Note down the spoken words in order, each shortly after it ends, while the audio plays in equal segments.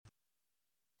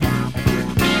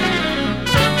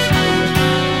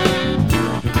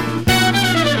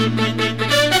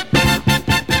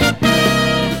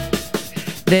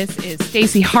This is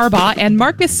Stacey Harbaugh and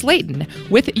Marcus Slayton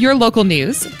with your local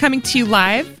news, coming to you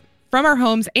live from our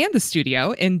homes and the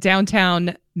studio in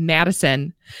downtown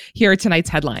Madison. Here are tonight's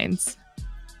headlines.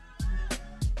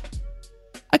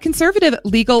 A conservative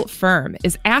legal firm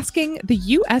is asking the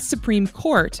U.S. Supreme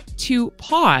Court to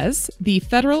pause the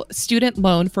federal student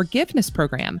loan forgiveness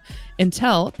program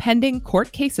until pending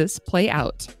court cases play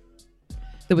out.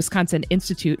 The Wisconsin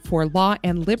Institute for Law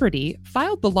and Liberty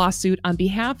filed the lawsuit on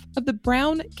behalf of the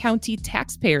Brown County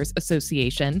Taxpayers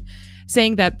Association,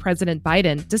 saying that President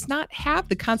Biden does not have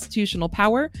the constitutional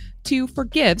power to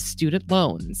forgive student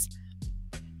loans.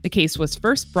 The case was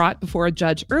first brought before a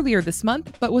judge earlier this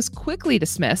month, but was quickly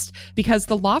dismissed because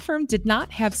the law firm did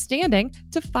not have standing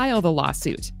to file the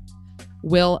lawsuit.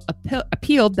 Will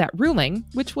appealed that ruling,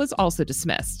 which was also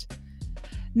dismissed.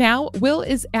 Now, Will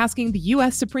is asking the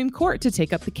U.S. Supreme Court to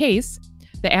take up the case.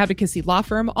 The advocacy law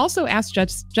firm also asked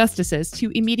justices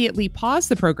to immediately pause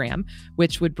the program,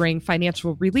 which would bring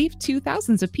financial relief to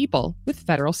thousands of people with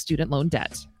federal student loan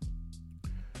debt.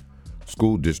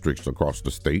 School districts across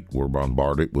the state were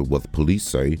bombarded with what police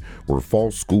say were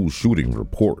false school shooting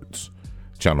reports.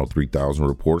 Channel 3000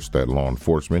 reports that law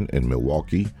enforcement in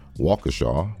Milwaukee,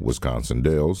 Waukesha, Wisconsin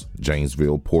Dells,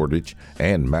 Janesville, Portage,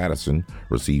 and Madison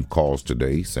received calls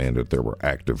today saying that there were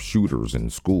active shooters in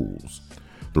schools.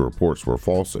 The reports were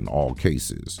false in all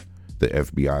cases. The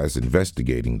FBI is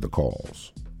investigating the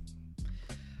calls.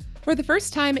 For the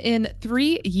first time in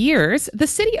 3 years, the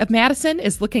city of Madison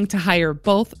is looking to hire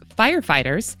both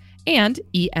firefighters and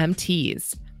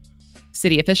EMTs.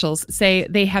 City officials say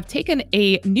they have taken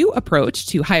a new approach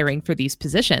to hiring for these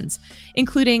positions,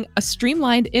 including a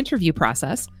streamlined interview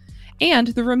process and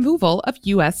the removal of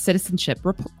U.S. citizenship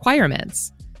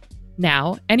requirements.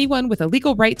 Now, anyone with a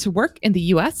legal right to work in the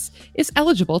U.S. is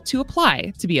eligible to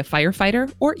apply to be a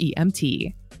firefighter or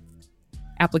EMT.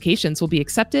 Applications will be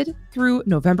accepted through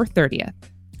November 30th.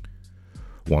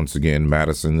 Once again,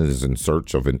 Madison is in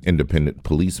search of an independent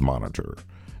police monitor.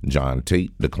 John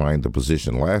Tate declined the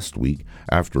position last week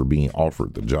after being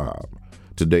offered the job.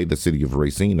 Today, the city of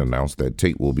Racine announced that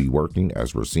Tate will be working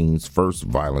as Racine's first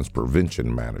violence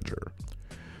prevention manager.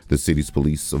 The city's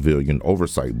police civilian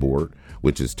oversight board,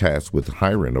 which is tasked with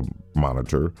hiring a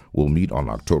monitor, will meet on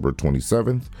October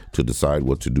 27th to decide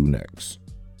what to do next.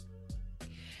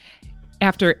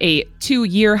 After a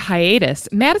 2-year hiatus,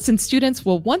 Madison students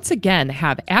will once again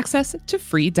have access to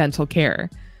free dental care.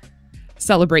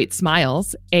 Celebrate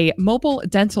Smiles, a mobile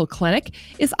dental clinic,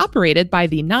 is operated by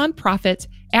the nonprofit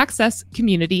Access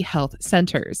Community Health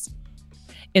Centers.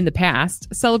 In the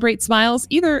past, Celebrate Smiles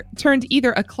turned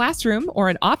either a classroom or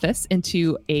an office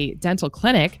into a dental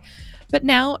clinic, but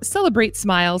now Celebrate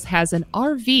Smiles has an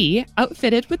RV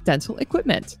outfitted with dental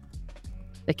equipment.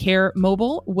 The Care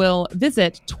Mobile will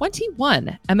visit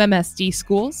 21 MMSD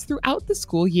schools throughout the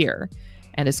school year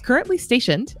and is currently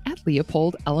stationed at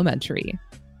Leopold Elementary.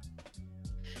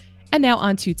 And now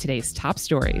on to today's top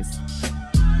stories.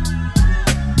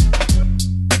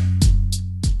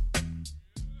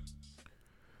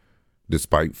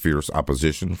 Despite fierce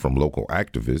opposition from local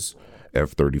activists,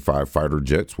 F-35 fighter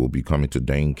jets will be coming to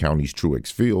Dane County's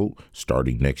Truex Field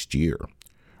starting next year.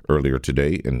 Earlier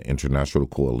today, an international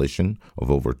coalition of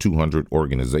over 200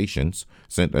 organizations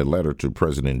sent a letter to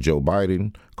President Joe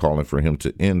Biden calling for him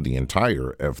to end the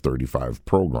entire F-35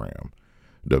 program.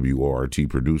 WORT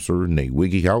producer Nate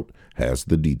Wiggyhout has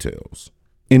the details.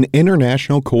 An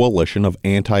international coalition of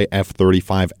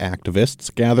anti-F-35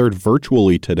 activists gathered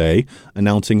virtually today,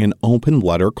 announcing an open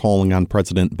letter calling on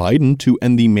President Biden to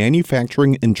end the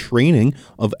manufacturing and training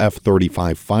of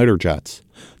F-35 fighter jets.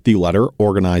 The letter,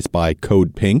 organized by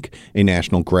Code Pink, a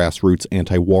national grassroots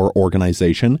anti-war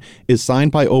organization, is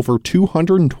signed by over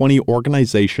 220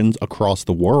 organizations across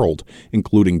the world,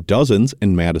 including dozens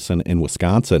in Madison and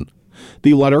Wisconsin.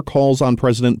 The letter calls on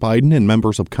President Biden and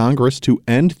members of Congress to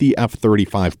end the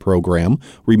F-35 program,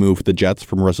 remove the jets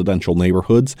from residential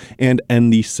neighborhoods, and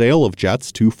end the sale of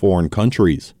jets to foreign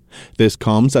countries. This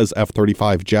comes as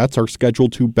F-35 jets are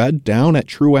scheduled to bed down at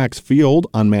Truax Field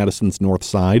on Madison's north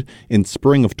side in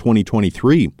spring of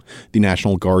 2023. The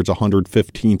National Guard's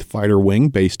 115th Fighter Wing,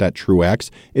 based at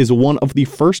Truax, is one of the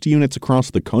first units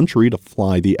across the country to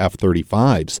fly the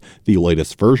F-35s, the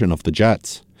latest version of the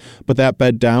jets. But that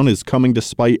bed down is coming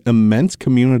despite immense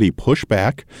community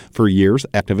pushback. For years,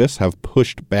 activists have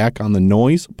pushed back on the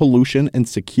noise, pollution, and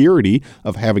security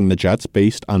of having the jets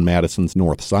based on Madison's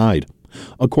north side.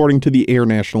 According to the Air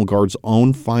National Guard's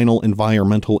own final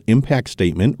environmental impact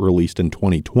statement released in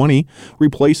 2020,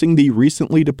 replacing the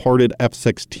recently departed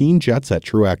F-16 jets at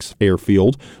Truax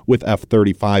Airfield with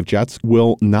F-35 jets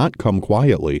will not come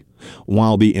quietly.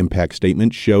 While the impact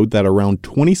statement showed that around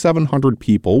 2,700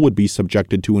 people would be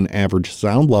subjected to an average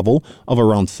sound level of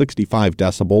around 65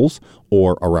 decibels,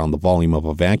 or around the volume of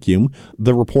a vacuum,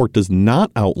 the report does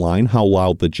not outline how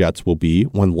loud the jets will be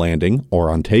when landing or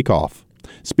on takeoff.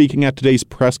 Speaking at today's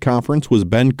press conference was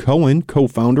Ben Cohen,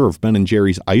 co-founder of Ben &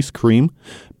 Jerry's Ice Cream.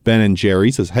 Ben &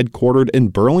 Jerry's is headquartered in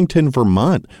Burlington,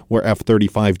 Vermont, where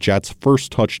F-35 jets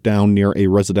first touched down near a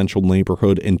residential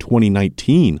neighborhood in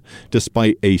 2019,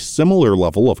 despite a similar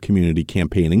level of community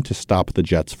campaigning to stop the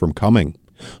jets from coming.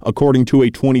 According to a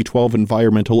 2012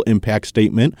 environmental impact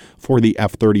statement for the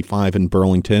F-35 in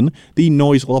Burlington, the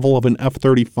noise level of an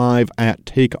F-35 at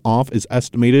takeoff is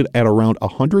estimated at around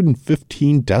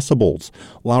 115 decibels,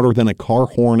 louder than a car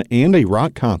horn and a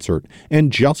rock concert,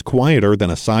 and just quieter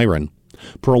than a siren.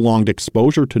 Prolonged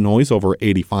exposure to noise over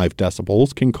 85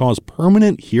 decibels can cause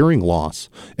permanent hearing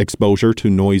loss. Exposure to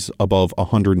noise above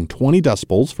 120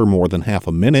 decibels for more than half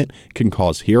a minute can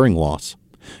cause hearing loss.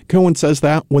 Cohen says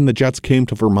that when the jets came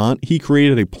to Vermont, he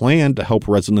created a plan to help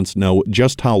residents know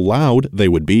just how loud they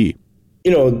would be. You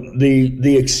know,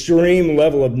 the extreme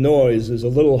level of noise is a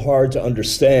little hard to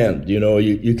understand. You know,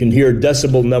 you can hear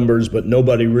decibel numbers, but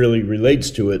nobody really relates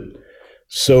to it.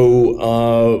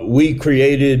 So we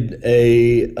created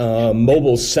a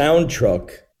mobile sound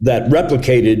truck that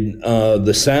replicated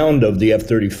the sound of the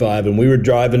F-35, and we were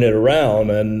driving it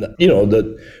around, and, you know,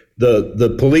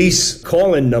 the police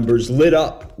call-in numbers lit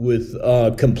up with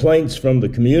complaints from the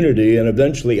community, and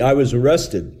eventually I was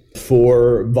arrested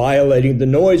for violating the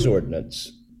noise ordinance.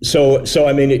 So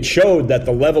I mean, it showed that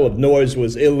the level of noise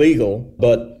was illegal,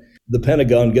 but the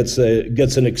Pentagon gets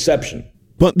an exception.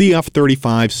 But the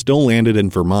F-35 still landed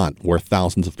in Vermont, where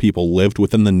thousands of people lived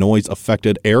within the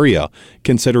noise-affected area,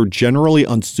 considered generally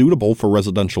unsuitable for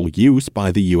residential use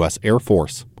by the U.S. Air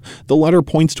Force. The letter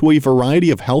points to a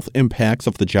variety of health impacts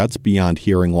of the jets beyond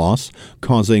hearing loss,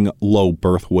 causing low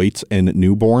birth weights in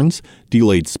newborns,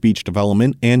 delayed speech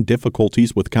development, and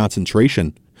difficulties with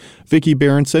concentration. Vicki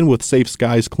Berenson with Safe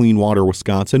Skies Clean Water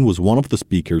Wisconsin was one of the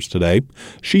speakers today.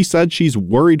 She said she's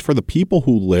worried for the people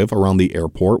who live around the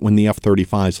airport when the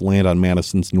F-35s land on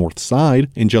Madison's north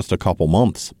side in just a couple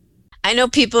months. I know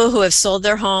people who have sold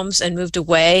their homes and moved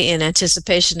away in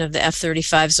anticipation of the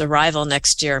F-35's arrival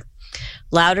next year.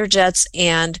 Louder jets,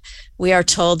 and we are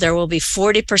told there will be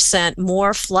 40%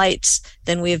 more flights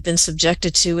than we have been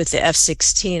subjected to with the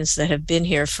F-16s that have been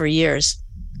here for years.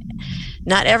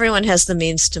 Not everyone has the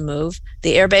means to move.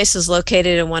 The airbase is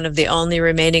located in one of the only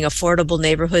remaining affordable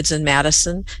neighborhoods in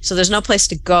Madison, so there's no place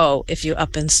to go if you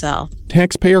up and sell.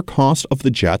 Taxpayer cost of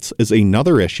the jets is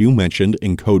another issue mentioned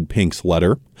in Code Pink's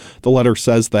letter. The letter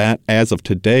says that, as of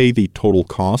today, the total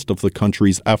cost of the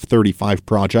country's F-35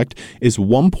 project is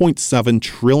 $1.7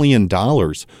 trillion,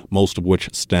 most of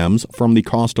which stems from the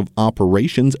cost of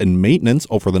operations and maintenance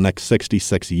over the next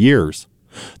 66 years.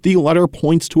 The letter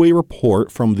points to a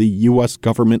report from the U.S.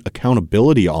 Government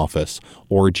Accountability Office,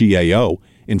 or GAO,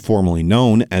 informally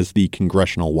known as the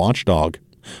Congressional Watchdog.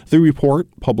 The report,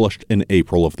 published in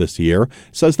April of this year,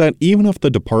 says that even if the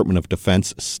Department of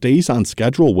Defense stays on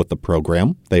schedule with the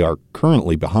program, they are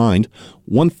currently behind,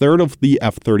 1/3 of the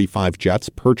F-35 jets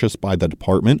purchased by the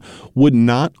department would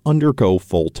not undergo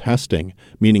full testing,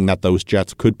 meaning that those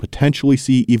jets could potentially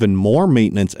see even more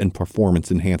maintenance and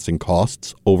performance-enhancing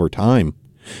costs over time.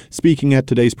 Speaking at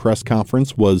today's press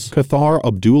conference was Qathar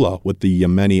Abdullah with the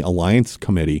Yemeni Alliance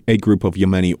Committee, a group of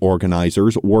Yemeni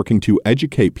organizers working to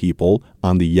educate people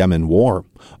on the Yemen war.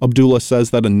 Abdullah says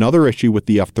that another issue with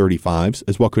the F-35s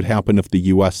is what could happen if the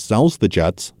U.S. sells the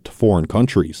jets to foreign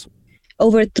countries.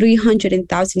 Over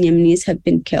 300,000 Yemenis have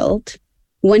been killed.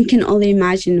 One can only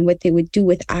imagine what they would do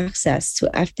with access to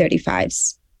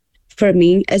F-35s. For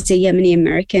me, as a Yemeni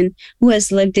American who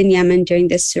has lived in Yemen during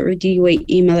the Saudi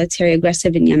UAE military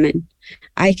aggressive in Yemen,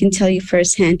 I can tell you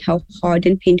firsthand how hard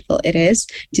and painful it is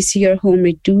to see your home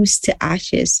reduced to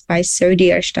ashes by Saudi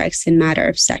airstrikes in a matter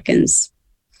of seconds.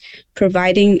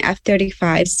 Providing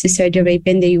F-35s to Saudi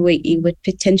Arabia and the UAE would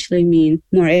potentially mean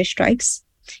more airstrikes,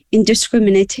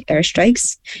 indiscriminate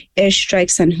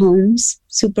airstrikes on homes,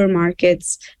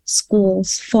 supermarkets,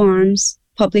 schools, farms,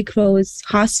 public roads,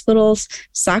 hospitals,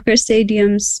 soccer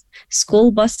stadiums,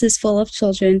 school buses full of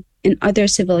children, and other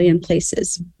civilian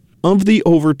places. Of the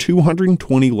over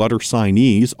 220 letter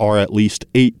signees are at least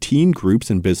 18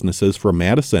 groups and businesses from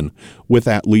Madison, with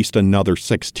at least another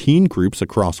 16 groups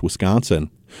across Wisconsin.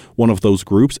 One of those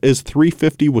groups is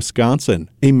 350 Wisconsin,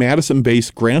 a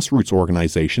Madison-based grassroots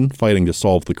organization fighting to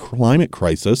solve the climate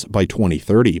crisis by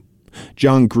 2030.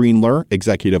 John Greenler,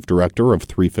 executive director of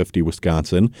 350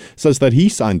 Wisconsin, says that he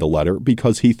signed the letter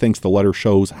because he thinks the letter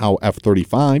shows how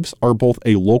F-35s are both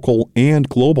a local and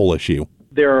global issue.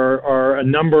 There are a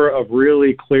number of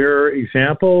really clear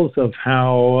examples of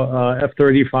how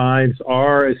F-35s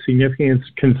are a significant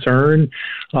concern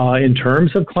in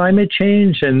terms of climate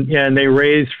change, and they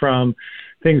range from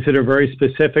things that are very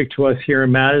specific to us here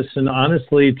in Madison,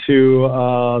 honestly, to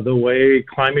the way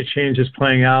climate change is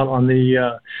playing out on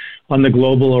the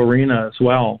global arena as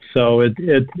well. So it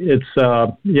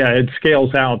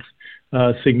scales out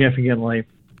significantly.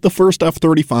 The first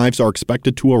F-35s are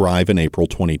expected to arrive in April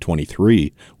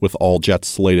 2023, with all jets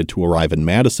slated to arrive in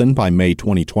Madison by May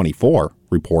 2024,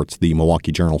 reports the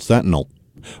Milwaukee Journal-Sentinel.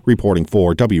 Reporting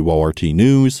for WORT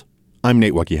News, I'm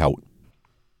Nate Weckehout.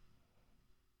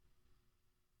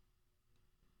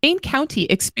 Dane County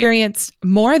experienced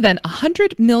more than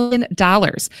 $100 million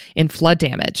in flood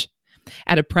damage.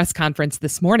 At a press conference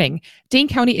this morning, Dane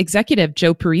County Executive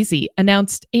Joe Parisi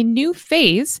announced a new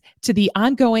phase to the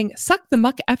ongoing Suck the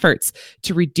Muck efforts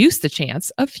to reduce the chance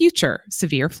of future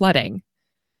severe flooding.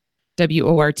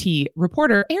 WORT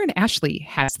reporter Aaron Ashley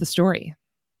has the story.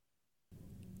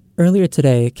 Earlier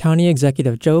today, County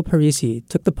Executive Joe Parisi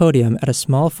took the podium at a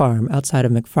small farm outside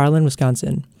of McFarland,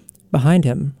 Wisconsin. Behind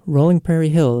him, rolling prairie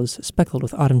hills speckled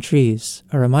with autumn trees,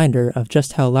 a reminder of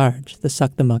just how large the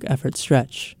Suck the Muck efforts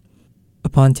stretch.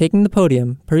 Upon taking the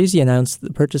podium, Parisi announced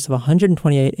the purchase of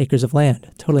 128 acres of land,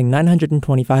 totaling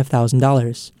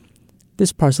 $925,000.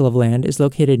 This parcel of land is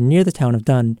located near the town of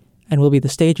Dunn and will be the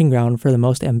staging ground for the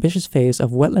most ambitious phase of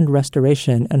wetland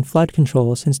restoration and flood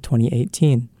control since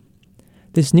 2018.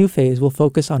 This new phase will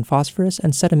focus on phosphorus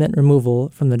and sediment removal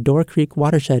from the Door Creek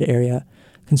watershed area,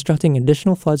 constructing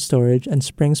additional flood storage and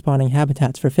spring-spawning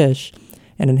habitats for fish,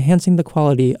 and enhancing the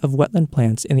quality of wetland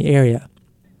plants in the area.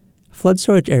 Flood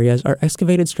storage areas are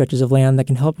excavated stretches of land that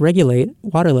can help regulate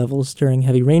water levels during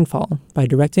heavy rainfall by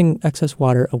directing excess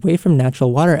water away from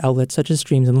natural water outlets such as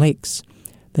streams and lakes.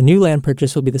 The new land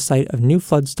purchase will be the site of new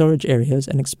flood storage areas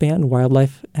and expand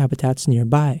wildlife habitats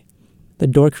nearby. The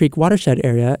Door Creek watershed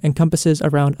area encompasses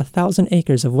around 1,000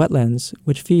 acres of wetlands,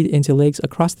 which feed into lakes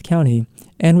across the county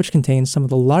and which contains some of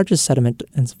the largest sediment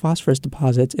and phosphorus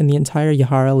deposits in the entire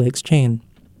Yahara Lakes chain.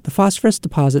 The phosphorus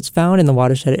deposits found in the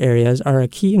watershed areas are a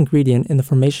key ingredient in the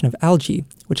formation of algae,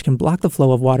 which can block the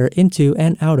flow of water into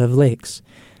and out of lakes.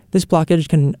 This blockage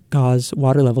can cause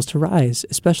water levels to rise,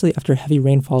 especially after heavy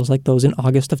rainfalls like those in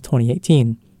August of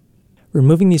 2018.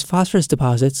 Removing these phosphorus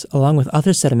deposits, along with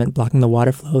other sediment blocking the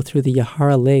water flow through the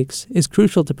Yahara Lakes, is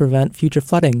crucial to prevent future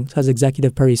flooding, says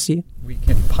Executive Parisi. We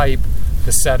can pipe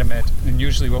the sediment, and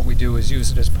usually what we do is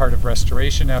use it as part of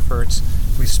restoration efforts.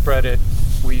 We spread it,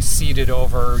 we seed it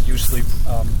over, usually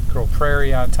grow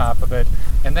prairie on top of it,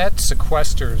 and that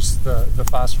sequesters the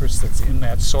phosphorus that's in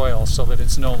that soil so that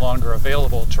it's no longer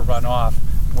available to run off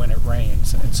when it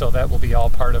rains. And so that will be all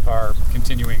part of our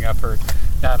continuing effort,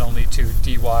 not only to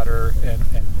dewater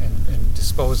and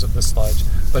dispose of the sludge,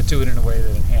 but do it in a way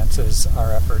that enhances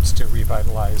our efforts to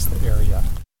revitalize the area.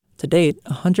 To date,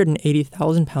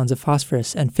 180,000 pounds of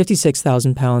phosphorus and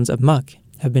 56,000 pounds of muck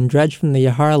have been dredged from the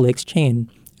Yahara Lakes chain,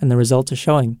 and the results are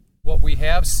showing. What we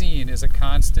have seen is a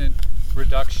constant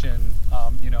reduction,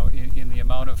 in the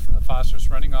amount of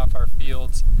phosphorus running off our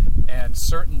fields, and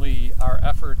certainly our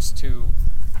efforts to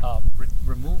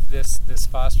remove this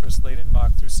phosphorus-laden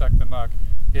muck through Suck the Muck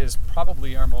is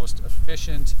probably our most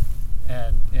efficient,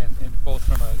 and both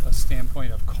from a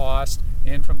standpoint of cost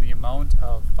and from the amount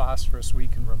of phosphorus we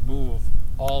can remove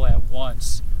all at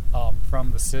once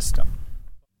from the system.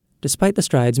 Despite the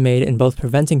strides made in both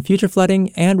preventing future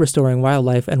flooding and restoring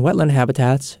wildlife and wetland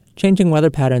habitats, changing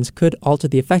weather patterns could alter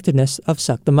the effectiveness of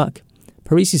Suck the Muck.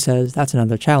 Parisi says that's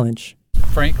another challenge.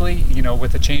 Frankly,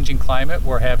 with the changing climate,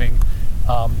 we're having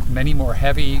many more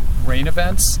heavy rain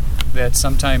events that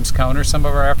sometimes counter some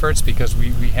of our efforts because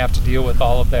we have to deal with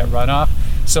all of that runoff.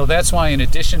 So that's why, in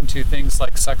addition to things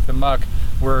like Suck the Muck,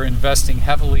 we're investing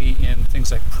heavily in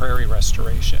things like prairie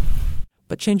restoration.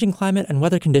 But changing climate and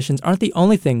weather conditions aren't the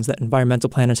only things that environmental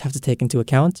planners have to take into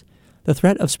account. The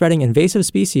threat of spreading invasive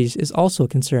species is also a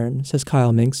concern, says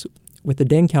Kyle Minks with the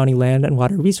Dane County Land and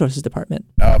Water Resources Department.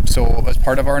 So as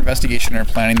part of our investigation and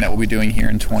our planning that we'll be doing here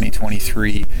in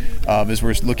 2023, is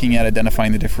we're looking at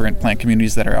identifying the different plant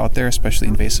communities that are out there, especially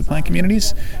invasive plant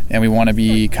communities, and we want to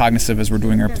be cognizant as we're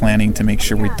doing our planning to make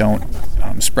sure we don't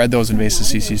spread those invasive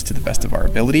species to the best of our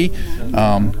ability,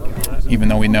 even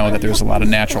though we know that there's a lot of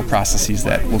natural processes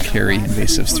that will carry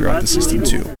invasives throughout the system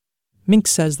too. Mink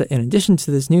says that in addition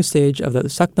to this new stage of the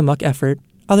Suck the Muck effort,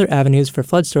 other avenues for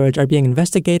flood storage are being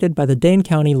investigated by the Dane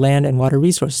County Land and Water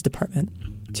Resources Department.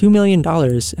 $2 million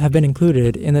have been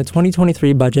included in the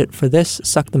 2023 budget for this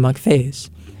Suck the Muck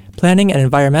phase. Planning and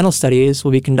environmental studies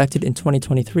will be conducted in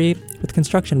 2023, with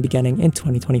construction beginning in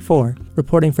 2024.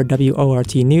 Reporting for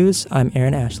WORT News, I'm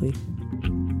Aaron Ashley.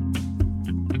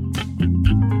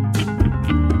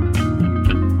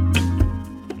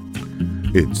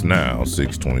 It's now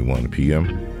 6:21 p.m.,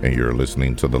 and you're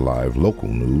listening to the live local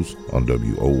news on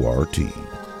WORT.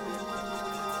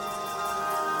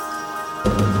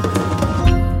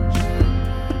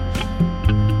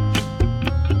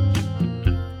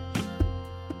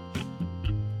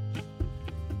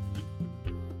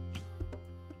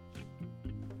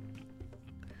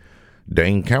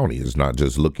 Dane County is not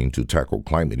just looking to tackle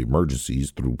climate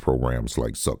emergencies through programs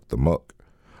like Suck the Muck.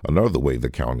 Another way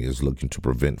the county is looking to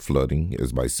prevent flooding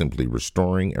is by simply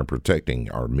restoring and protecting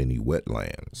our many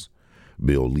wetlands.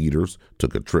 Bill leaders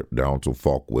took a trip down to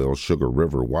Falkwell's Sugar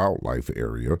River Wildlife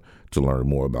Area to learn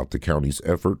more about the county's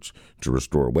efforts to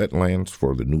restore wetlands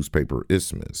for the newspaper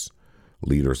Isthmus.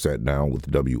 Leader sat down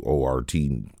with WORT's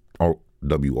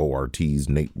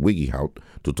Nate Wiggyhout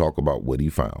to talk about what he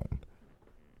found.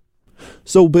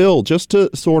 So, Bill, just to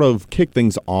sort of kick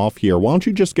things off here, why don't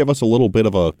you just give us a little bit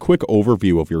of a quick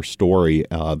overview of your story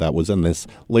that was in this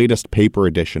latest paper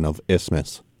edition of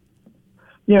Isthmus?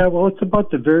 Yeah, well, it's about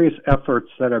the various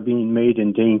efforts that are being made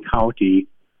in Dane County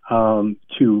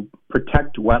to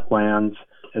protect wetlands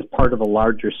as part of a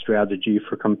larger strategy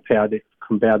for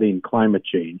combating climate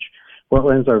change.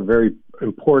 Wetlands are very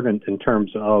important in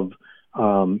terms of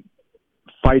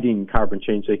fighting carbon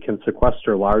change. They can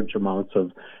sequester large amounts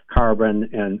of carbon,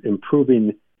 and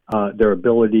improving their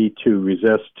ability to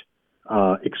resist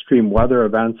extreme weather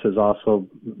events is also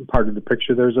part of the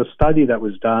picture. There's a study that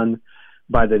was done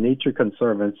by the Nature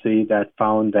Conservancy that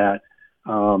found that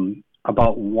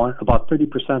about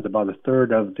 30%, about a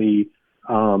third of the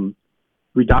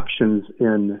reductions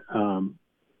in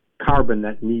carbon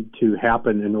that need to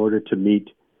happen in order to meet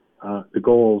the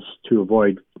goals to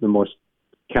avoid the most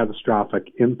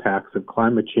catastrophic impacts of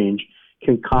climate change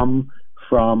can come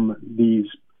from these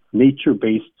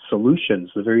nature-based solutions,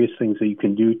 the various things that you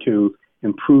can do to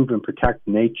improve and protect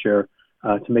nature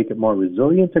to make it more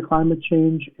resilient to climate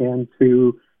change and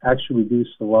to actually reduce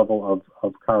the level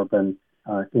of carbon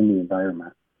in the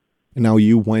environment. Now,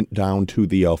 you went down to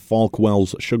the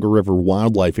Falkwell's Sugar River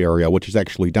Wildlife Area, which is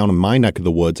actually down in my neck of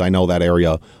the woods. I know that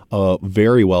area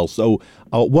very well. So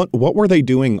what were they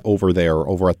doing over at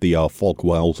the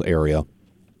Falkwell's area?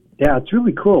 Yeah, it's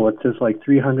really cool. It's this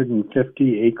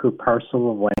 350-acre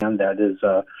parcel of land that is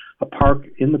a park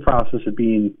in the process of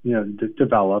being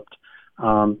developed.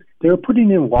 They were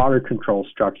putting in water control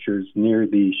structures near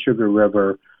the Sugar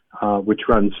River, which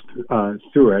runs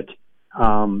through it,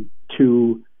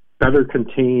 to better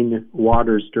contain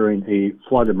waters during a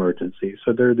flood emergency.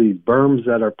 So there are these berms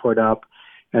that are put up,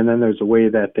 and then there's a way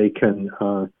that they can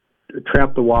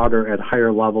trap the water at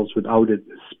higher levels without it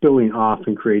spilling off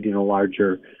and creating a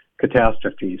larger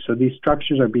catastrophe. So these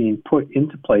structures are being put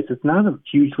into place. It's not a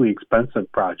hugely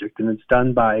expensive project, and it's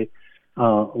done by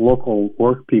local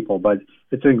work people, but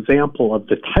it's an example of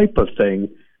the type of thing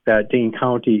that Dane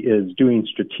County is doing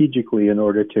strategically in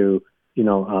order to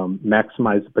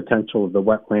maximize the potential of the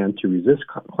wetland to resist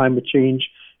climate change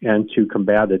and to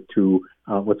combat it through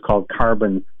what's called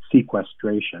carbon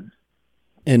sequestration.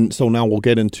 And so now we'll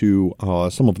get into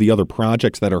some of the other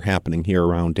projects that are happening here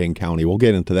around Dane County. We'll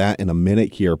get into that in a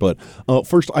minute here. But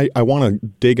first, I want to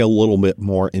dig a little bit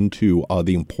more into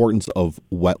the importance of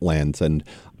wetlands and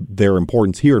their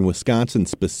importance here in Wisconsin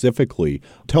specifically.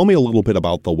 Tell me a little bit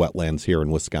about the wetlands here in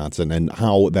Wisconsin and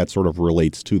how that sort of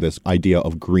relates to this idea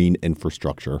of green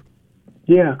infrastructure.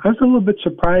 Yeah, I was a little bit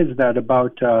surprised that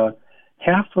about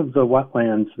half of the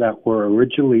wetlands that were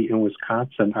originally in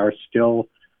Wisconsin are still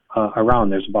around.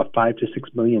 There's about 5 to 6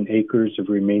 million acres of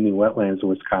remaining wetlands in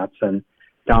Wisconsin,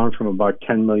 down from about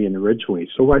 10 million originally.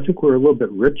 So I think we're a little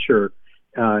bit richer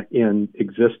in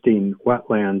existing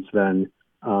wetlands than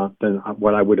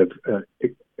what I would have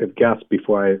guessed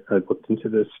before I looked into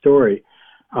this story.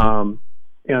 And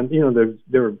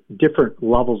there are different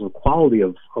levels of quality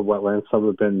of wetlands. Some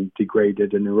have been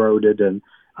degraded and eroded and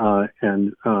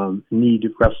need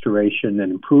restoration and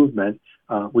improvement,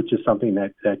 which is something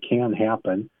that can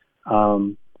happen.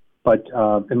 But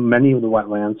in many of the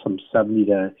wetlands, some 70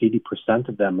 to 80%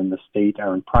 of them in the state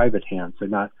are in private hands. They're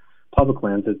not public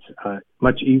lands. It's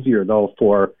much easier, though,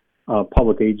 for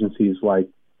public agencies like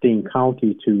Dane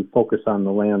County to focus on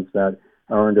the lands that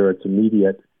are under its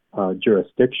immediate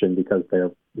jurisdiction because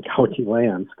they're county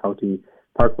lands, county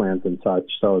parklands and such.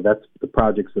 So that's the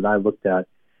projects that I looked at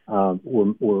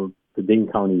were the Dane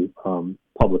County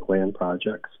public land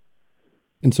projects.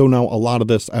 And so now a lot of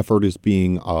this effort is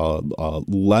being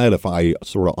led, if I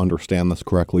sort of understand this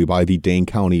correctly, by the Dane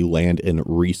County Land and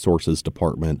Resources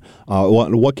Department.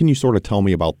 What can you sort of tell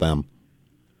me about them?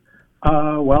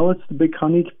 Well, it's the big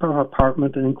county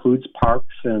department that includes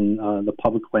parks and the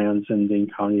public lands in Dane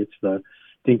County. It's the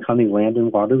Dane County Land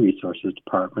and Water Resources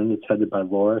Department. It's headed by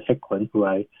Laura Hicklin, who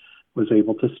I was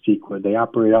able to speak with. They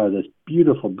operate out of this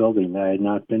beautiful building that I had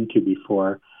not been to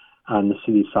before on the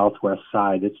city's southwest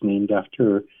side. It's named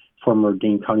after former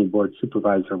Dane County Board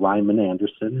Supervisor Lyman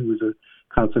Anderson, who was a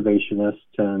conservationist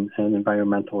and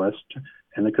environmentalist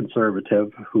and a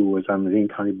conservative who was on the Dane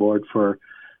County Board for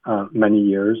many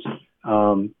years.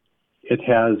 It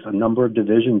has a number of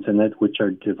divisions in it which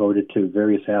are devoted to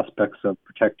various aspects of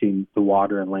protecting the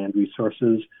water and land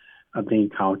resources of Dane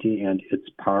County and its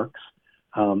parks.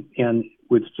 And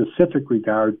with specific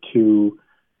regard to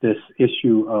this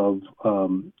issue of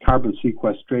carbon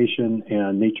sequestration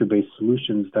and nature-based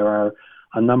solutions, there are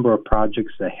a number of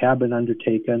projects that have been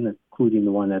undertaken, including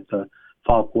the one at the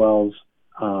Falk Wells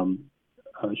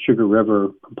Sugar River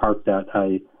Park that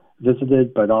I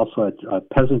visited, but also at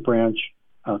Pheasant Branch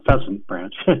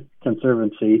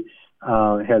Conservancy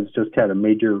has just had a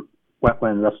major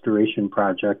wetland restoration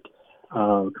project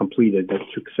completed that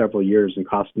took several years and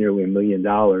cost nearly $1 million.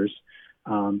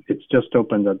 It's just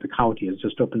opened up, the county has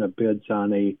just opened up bids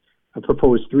on a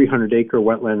proposed 300-acre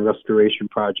wetland restoration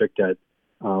project at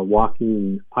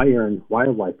Walking Iron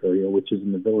Wildlife Area, which is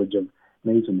in the village of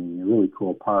Maisonneuve, a really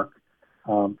cool park.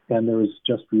 And there was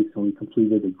just recently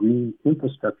completed a green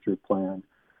infrastructure plan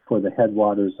for the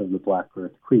headwaters of the Black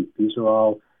Earth Creek. These are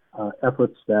all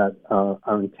efforts that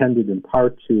are intended in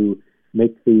part to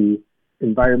make the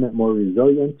environment more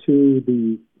resilient to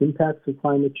the impacts of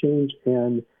climate change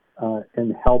and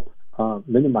help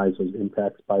minimize those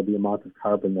impacts by the amount of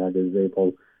carbon that is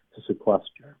able to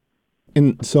sequester.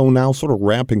 And so now sort of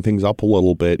wrapping things up a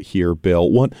little bit here,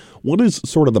 Bill, what is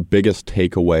sort of the biggest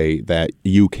takeaway that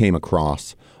you came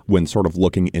across when sort of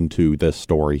looking into this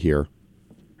story here?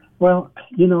 Well,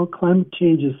 climate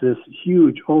change is this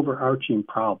huge overarching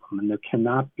problem, and there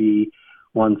cannot be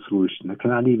one solution. There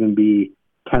cannot even be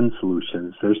 10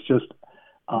 solutions. There's just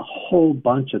a whole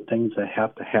bunch of things that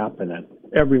have to happen at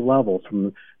every level,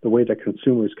 from the way that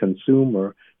consumers consume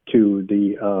or to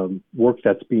the work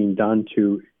that's being done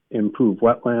to improve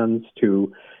wetlands,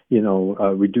 to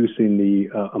reducing the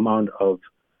amount of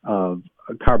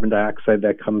carbon dioxide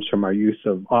that comes from our use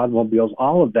of automobiles.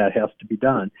 All of that has to be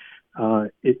done.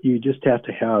 You just have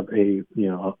to have a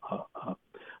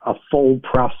full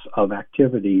press of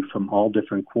activity from all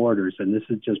different quarters, and this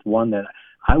is just one that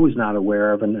I was not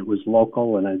aware of, and it was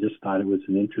local, and I just thought it was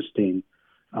an interesting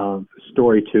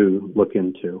story to look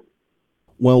into.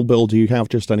 Well, Bill, do you have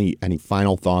just any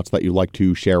final thoughts that you'd like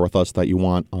to share with us that you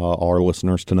want our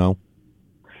listeners to know?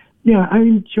 Yeah, I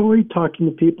enjoy talking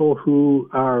to people who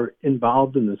are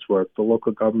involved in this work, the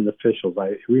local government officials.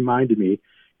 It reminded me,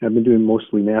 I've been doing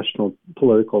mostly national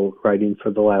political writing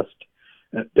for the last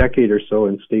decade or so,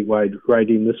 and statewide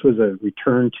writing. This was a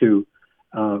return to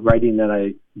writing that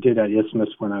I did at Isthmus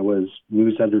when I was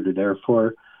news editor there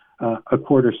for a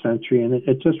quarter century, and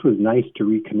it just was nice to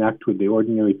reconnect with the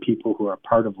ordinary people who are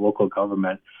part of local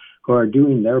government, who are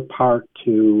doing their part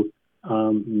to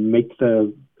make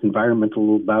the environment a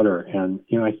little better. And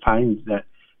I find that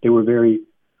they were they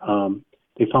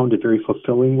found it very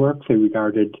fulfilling work. They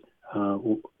regarded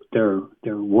their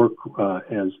work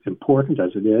as important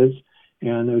as it is,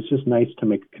 and it was just nice to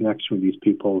make a connection with these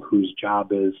people whose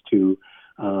job is to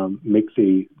make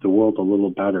the world a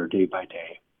little better day by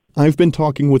day. I've been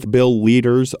talking with Bill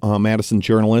Lueders, a Madison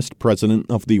journalist, president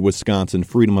of the Wisconsin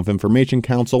Freedom of Information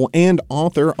Council, and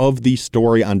author of the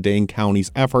story on Dane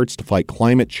County's efforts to fight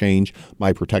climate change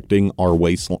by protecting our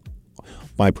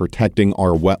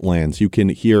wetlands. You can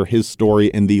hear his story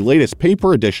in the latest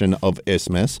paper edition of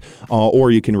Isthmus, or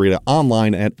you can read it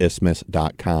online at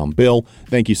isthmus.com. Bill,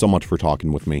 thank you so much for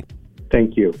talking with me.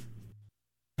 Thank you.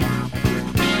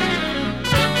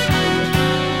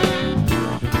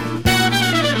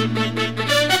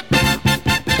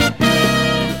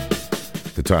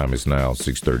 The time is now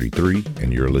 6:33,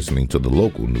 and you're listening to the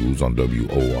local news on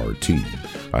WORT.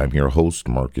 I'm your host,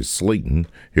 Marcus Slayton,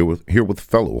 here with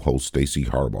fellow host Stacy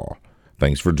Harbaugh.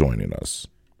 Thanks for joining us.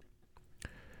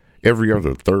 Every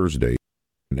other Thursday,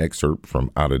 an excerpt from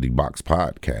Out of the Box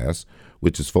podcast,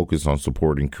 which is focused on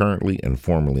supporting currently and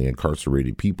formerly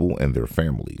incarcerated people and their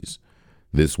families.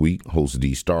 This week, host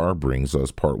D-Star brings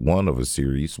us part one of a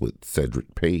series with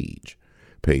Cedric Page.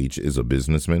 Page is a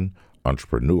businessman,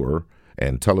 entrepreneur,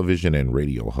 and television and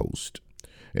radio host.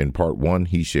 In part 1,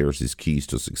 he shares his keys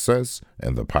to success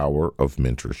and the power of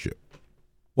mentorship.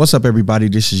 What's up, everybody?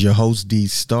 This is your host, D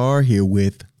Star, here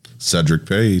with Cedric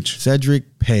Page.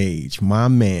 Cedric Page, my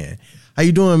man. How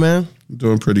you doing, man? I'm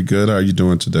doing pretty good. How are you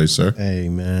doing today, sir? Hey,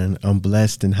 man, I'm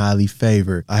blessed and highly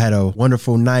favored. I had a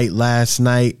wonderful night last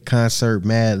night. Concert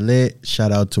mad lit.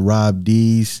 Shout out to Rob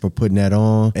Dees for putting that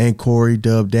on. And Corey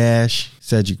Dub Dash.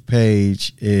 Cedric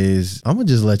Page is, I'm going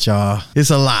to just let y'all,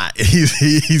 it's a lot.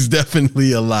 He's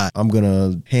definitely a lot. I'm going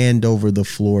to hand over the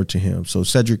floor to him. So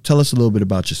Cedric, tell us a little bit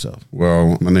about yourself.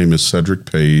 Well, my name is Cedric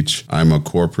Page. I'm a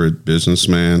corporate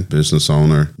businessman, business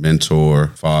owner, mentor,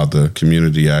 father,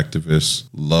 community activist,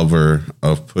 lover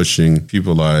of pushing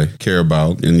people I care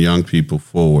about and young people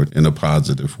forward in a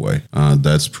positive way.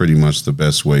 That's pretty much the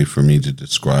best way for me to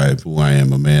describe who I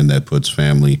am, a man that puts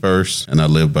family first, and I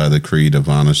live by the creed of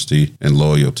honesty and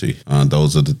loyalty.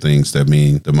 Those are the things that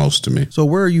mean the most to me. So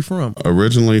where are you from?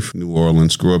 Originally from New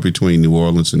Orleans, grew up between New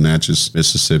Orleans and Natchez,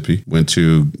 Mississippi.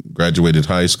 Graduated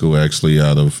high school actually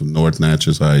out of North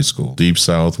Natchez High School. Deep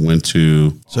South, went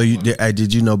to... So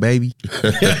did you know Baby?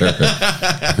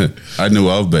 I knew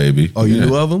of Baby. Oh, you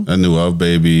knew of him? I knew of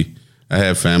Baby. I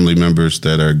have family members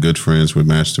that are good friends with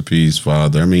Master P's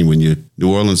father. I mean,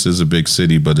 New Orleans is a big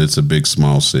city, but it's a big,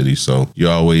 small city. So you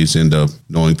always end up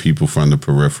knowing people from the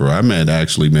periphery. I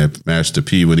met Master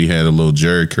P when he had a little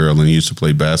jerry curl and he used to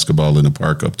play basketball in the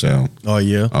park uptown. Oh,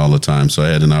 yeah? All the time. So I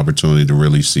had an opportunity to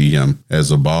really see him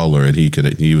as a baller,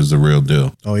 and he was the real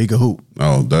deal. Oh, he could hoop.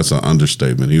 Oh, that's an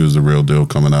understatement. He was the real deal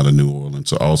coming out of New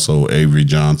Orleans. Also, Avery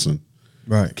Johnson.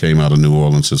 Right. Came out of New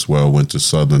Orleans as well, went to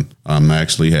Southern.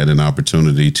 Actually had an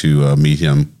opportunity to meet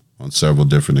him on several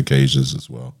different occasions as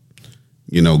well.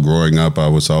 You know, growing up, I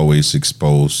was always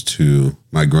exposed to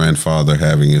my grandfather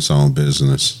having his own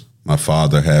business, my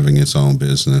father having his own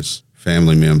business,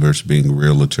 family members being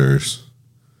realtors,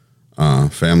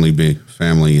 family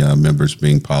members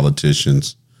being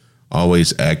politicians,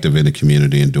 always active in the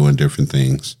community and doing different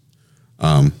things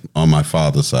on my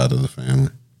father's side of the family.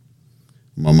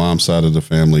 My mom's side of the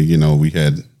family, you know, we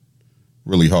had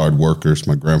really hard workers.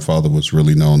 My grandfather was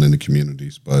really known in the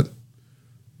communities, but,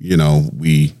 you know,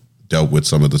 we dealt with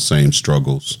some of the same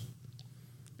struggles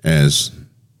as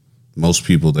most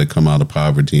people that come out of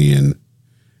poverty in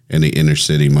the inner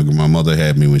city. My mother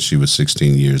had me when she was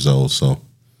 16 years old. So,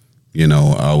 you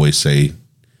know, I always say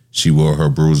she wore her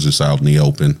bruises out in the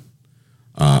open.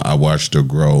 I watched her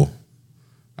grow.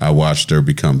 I watched her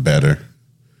become better.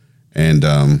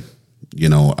 And, you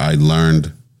know, I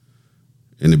learned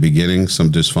in the beginning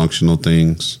some dysfunctional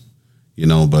things, you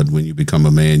know, but when you become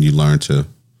a man, you learn to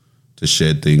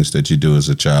shed things that you do as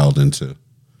a child and to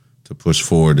push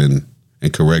forward and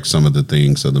correct some of the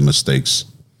things or the mistakes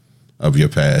of your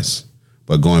past.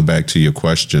 But going back to your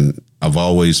question, I've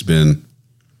always been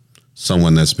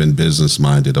someone that's been business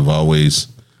minded.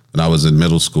 When I was in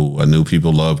middle school, I knew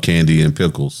people loved candy and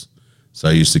pickles. So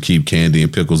I used to keep candy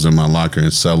and pickles in my locker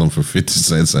and sell them for 50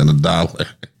 cents and $1.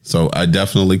 So I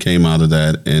definitely came out of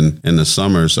that. And in the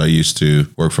summers, I used to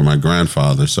work for my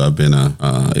grandfather. So I've been a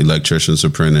electrician's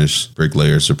apprentice,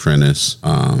 bricklayer's apprentice,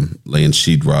 laying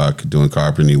sheetrock, doing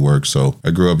carpentry work. So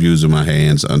I grew up using my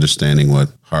hands, understanding what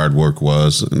hard work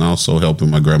was, and also helping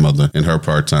my grandmother in her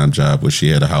part-time job where she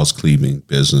had a house cleaning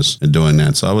business and doing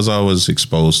that. So I was always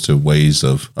exposed to ways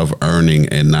of earning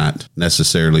and not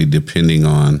necessarily depending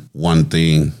on one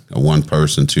thing or one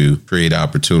person to create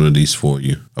opportunities for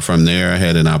you. From there, I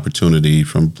had an opportunity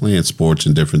from playing sports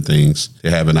and different things to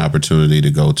have an opportunity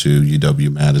to go to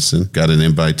UW-Madison. Got an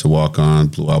invite to walk on,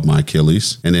 blew out my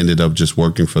Achilles, and ended up just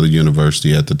working for the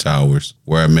university at the Towers,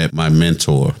 where I met my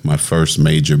mentor, my first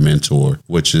major mentor,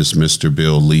 which is Mr.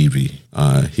 Bill Levy.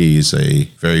 He's a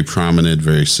very prominent,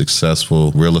 very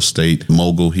successful real estate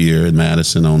mogul here in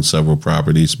Madison, owns several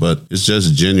properties, but is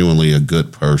just genuinely a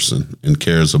good person and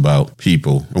cares about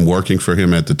people. From working for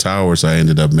him at the Towers, I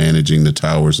ended up managing the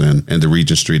Towers and the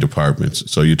Regent Street apartments.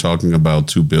 So you're talking about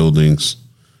two buildings,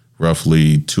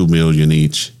 roughly $2 million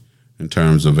each in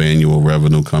terms of annual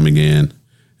revenue coming in,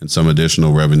 and some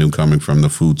additional revenue coming from the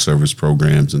food service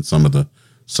programs and some of the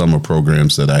summer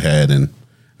programs that I had. And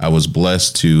I was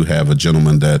blessed to have a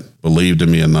gentleman that believed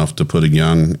in me enough to put a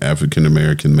young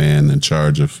African-American man in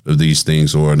charge of these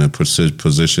things or in a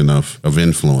position of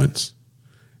influence.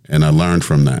 And I learned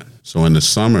from that. So in the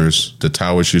summers, the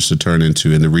Towers used to turn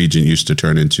into, and the Regent used to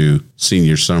turn into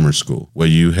senior summer school, where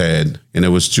you had, and it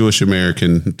was Jewish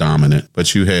American dominant,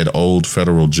 but you had old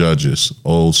federal judges,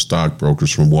 old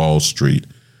stockbrokers from Wall Street.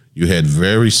 You had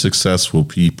very successful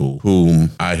people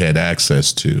whom I had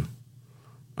access to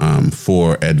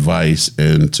for advice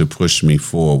and to push me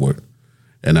forward.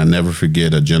 And I never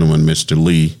forget a gentleman, Mr.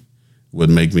 Lee, would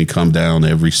make me come down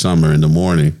every summer in the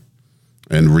morning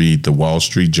and read the Wall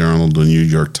Street Journal, the New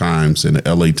York Times, and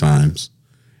the LA Times.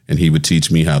 And he would teach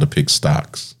me how to pick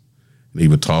stocks. And he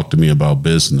would talk to me about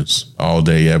business all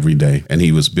day, every day. And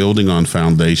he was building on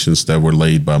foundations that were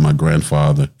laid by my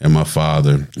grandfather and my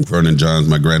father, Vernon Johns,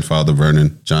 my grandfather,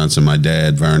 Vernon Johnson, my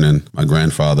dad, Vernon, my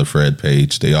grandfather, Fred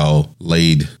Page. They all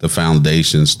laid the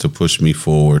foundations to push me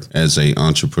forward as an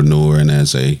entrepreneur and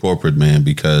as a corporate man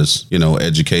because, you know,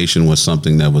 education was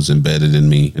something that was embedded in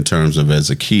me in terms of as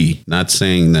a key. Not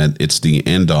saying that it's the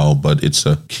end all, but it's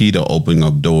a key to opening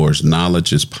up doors.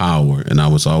 Knowledge is power. And I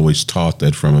was always taught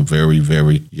that from a very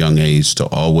young age to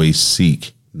always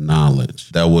seek knowledge.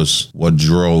 That was what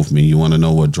drove me. You want to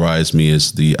know what drives me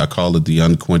is I call it the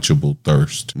unquenchable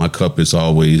thirst. My cup is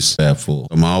always half full.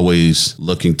 I'm always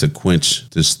looking to quench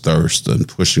this thirst and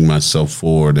pushing myself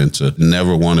forward and to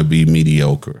never want to be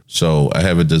mediocre. So I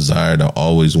have a desire to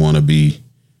always want to be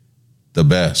the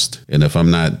best. And if I'm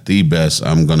not the best,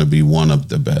 I'm going to be one of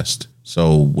the best.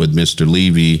 So with Mr.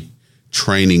 Levy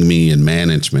training me in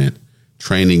management,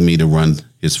 training me to run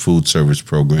his food service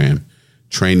program,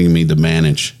 training me to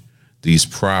manage these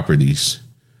properties,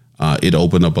 it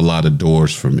opened up a lot of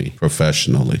doors for me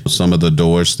professionally. Some of the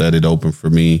doors that it opened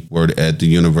for me were at the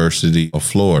University of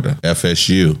Florida,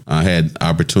 FSU. I had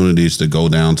opportunities to go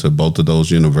down to both of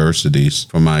those universities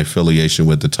for my affiliation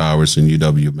with the Towers and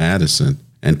UW-Madison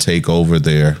and take over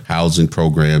their housing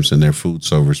programs and their food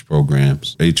service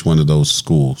programs, each one of those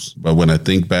schools. But when I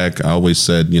think back, I always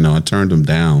said, I turned them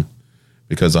down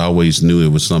because I always knew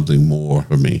it was something more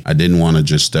for me. I didn't want to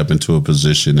just step into a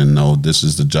position and know this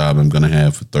is the job I'm going to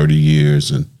have for 30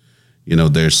 years. And,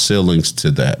 there's ceilings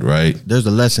to that, right? There's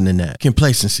a lesson in that.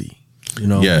 Complacency.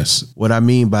 Yes. What I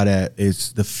mean by that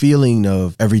is the feeling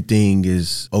of everything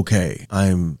is okay.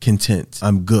 I'm content.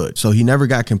 I'm good. So he never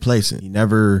got complacent. He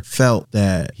never felt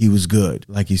that he was good.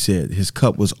 Like he said, his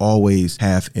cup was always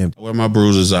half empty. I wear my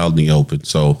bruises out in the open.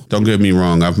 So don't get me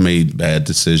wrong. I've made bad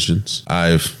decisions.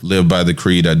 I've lived by the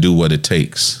creed. I do what it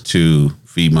takes to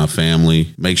feed my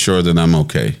family, make sure that I'm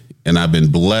okay. And I've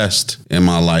been blessed in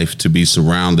my life to be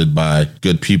surrounded by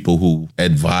good people who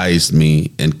advised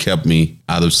me and kept me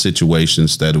out of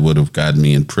situations that would have gotten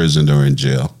me in prison or in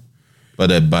jail.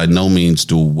 But by no means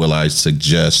will I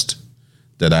suggest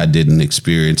that I didn't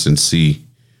experience and see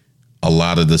a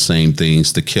lot of the same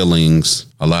things, the killings,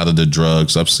 a lot of the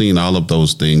drugs. I've seen all of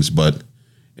those things, but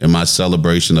in my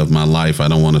celebration of my life, I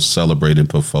don't want to celebrate and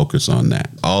put focus on that.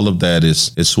 All of that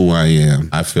is who I am.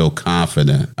 I feel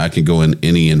confident. I can go in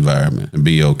any environment and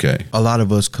be okay. A lot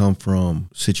of us come from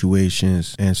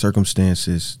situations and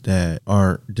circumstances that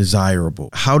aren't desirable.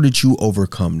 How did you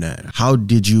overcome that? How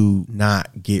did you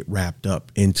not get wrapped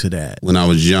up into that? When I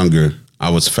was younger,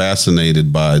 I was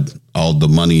fascinated by all the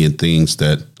money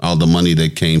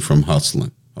that came from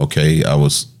hustling. Okay, I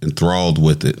was enthralled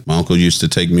with it. My uncle used to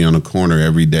take me on a corner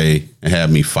every day and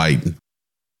have me fighting.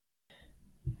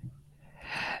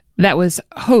 That was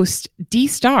host D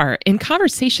Star in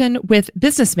conversation with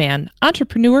businessman,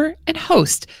 entrepreneur, and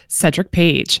host Cedric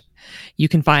Page. You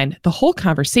can find the whole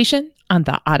conversation on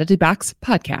the Oddity Box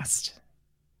podcast.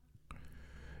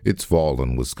 It's fall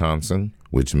in Wisconsin,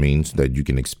 which means that you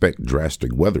can expect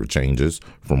drastic weather changes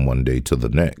from one day to the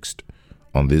next.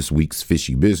 On this week's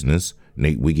Fishy Business,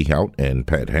 Nate Wiggyhout and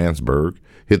Pat Hansberg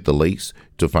hit the lakes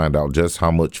to find out just how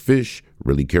much fish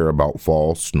really care about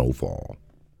fall snowfall.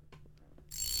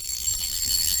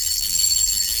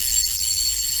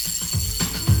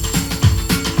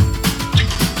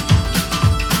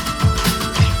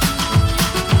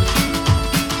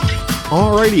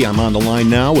 Alrighty, I'm on the line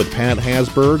now with Pat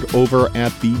Hasberg over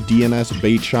at the DNS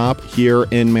Bait Shop here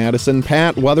in Madison.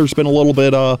 Pat, weather's been a little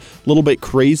bit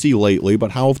crazy lately,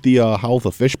 but how have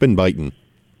the fish been biting?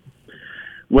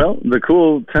 Well, the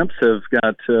cool temps have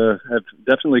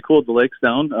definitely cooled the lakes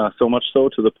down, so much so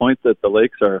to the point that the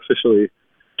lakes are officially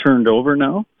turned over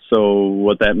now. So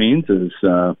what that means is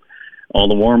all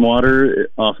the warm water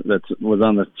that was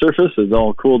on the surface is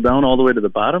all cooled down all the way to the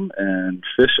bottom, and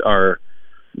fish are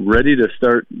ready to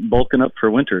start bulking up for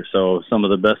winter. So some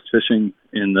of the best fishing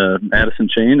in the Madison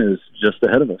chain is just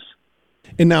ahead of us.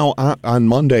 And now on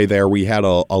Monday there we had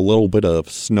a little bit of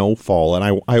snowfall,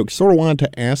 and I sort of wanted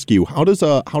to ask you, how does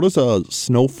a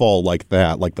snowfall like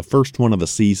that, like the first one of the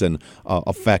season,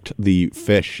 affect the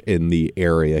fish in the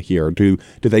area here? Do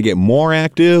they get more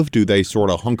active? Do they sort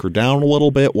of hunker down a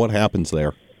little bit? What happens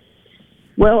there?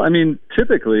 Well, I mean,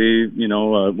 typically,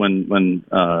 when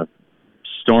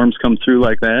storms come through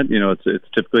like that, it's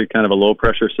typically kind of a low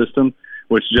pressure system,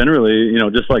 which generally,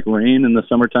 just like rain in the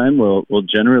summertime will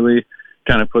generally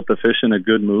kind of put the fish in a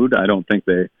good mood. I don't think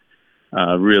they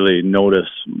really notice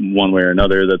one way or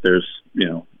another that there's,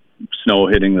 snow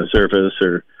hitting the surface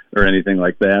or anything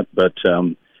like that. But,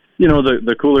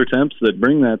 the cooler temps that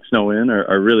bring that snow in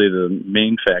are really the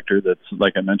main factor that's,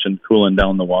 like I mentioned, cooling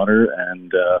down the water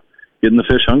and getting the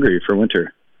fish hungry for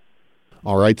winter.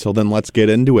 All right, so then let's get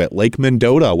into it. Lake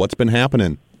Mendota, what's been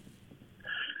happening?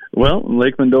 Well,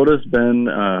 Lake Mendota's been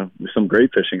some great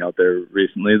fishing out there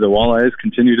recently. The walleyes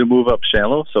continue to move up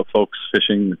shallow, so folks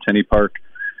fishing the Tenney Park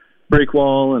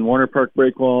Breakwall and Warner Park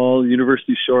Breakwall,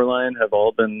 University Shoreline have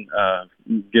all been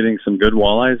getting some good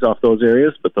walleyes off those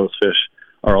areas, but those fish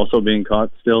are also being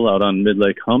caught still out on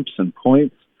mid-lake humps and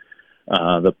points.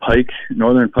 The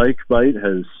northern pike bite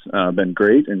has been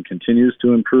great and continues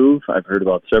to improve. I've heard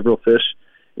about several fish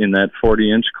in that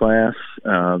 40-inch class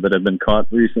that have been caught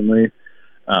recently.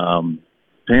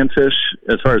 Panfish,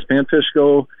 as far as panfish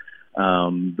go,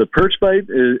 the perch bite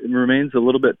remains a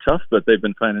little bit tough, but they've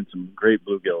been finding some great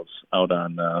bluegills out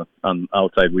on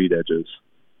outside weed edges.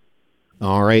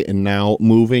 All right, and now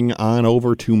moving on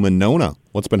over to Monona.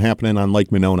 What's been happening on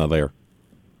Lake Monona there?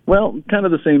 Well, kind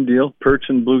of the same deal. Perch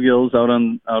and bluegills out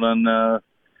on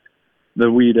the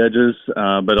weed edges,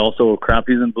 but also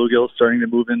crappies and bluegills starting to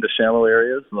move into shallow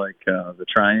areas like the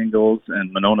Triangles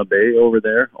and Monona Bay over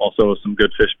there. Also, some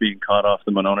good fish being caught off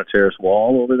the Monona Terrace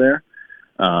wall over there.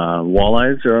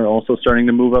 Walleyes are also starting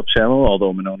to move up shallow,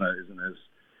 although Monona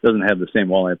doesn't have the same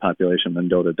walleye population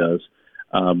Mendota does.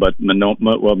 But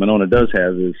what Monona does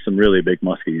have is some really big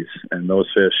muskies, and those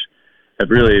fish have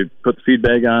really put the feed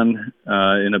bag on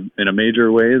in a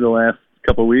major way the last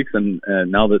couple of weeks, and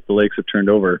now that the lakes have turned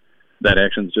over, that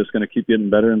action's just going to keep getting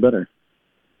better and better.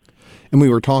 And we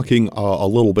were talking a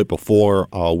little bit before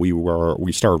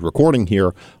we started recording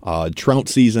here. Trout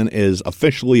season is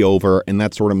officially over, and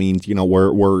that sort of means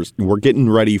we're getting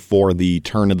ready for the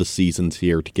turn of the seasons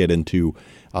here to get into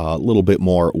a little bit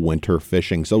more winter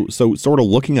fishing. So sort of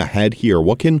looking ahead here,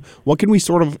 what can we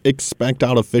sort of expect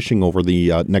out of fishing over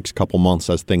the next couple months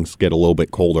as things get a little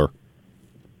bit colder?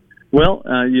 Well,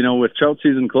 with trout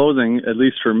season closing, at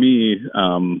least for me,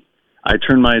 I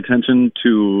turn my attention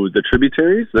to the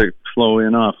tributaries that flow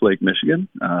in off Lake Michigan.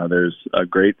 There's a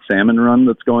great salmon run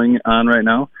that's going on right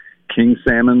now. King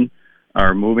salmon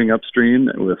are moving upstream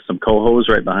with some cohos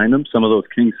right behind them. Some of those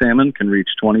king salmon can reach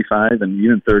 25 and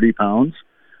even 30 pounds.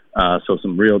 So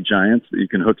some real giants that you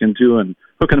can hook into, and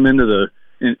hooking them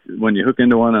when you hook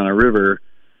into one on a river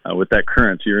with that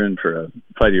current, you're in for a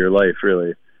fight of your life,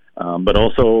 really. But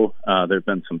also there've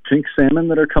been some pink salmon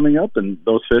that are coming up, and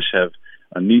those fish have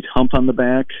a neat hump on the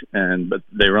back, but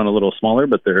they run a little smaller,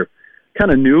 but they're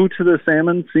kind of new to the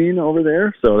salmon scene over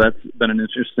there. So that's been an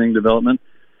interesting development.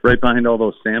 Right behind all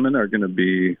those salmon are going to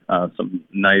be some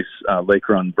nice lake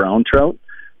run brown trout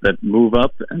that move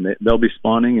up, and they'll be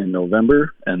spawning in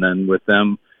November. And then with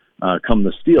them come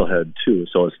the steelhead too.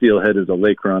 So a steelhead is a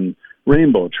lake run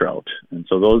rainbow trout. And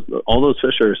so all those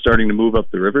fish are starting to move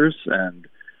up the rivers and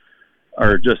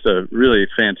are just a really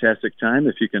fantastic time.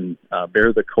 If you can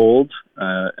bear the cold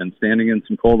and standing in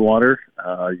some cold water,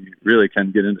 you really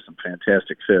can get into some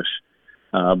fantastic fish.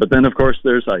 But then, of course,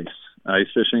 there's ice. Ice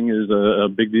fishing is a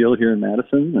big deal here in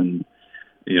Madison. And,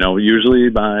 usually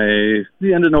by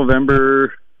the end of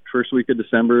November, first week of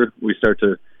December, we start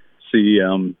to see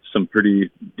some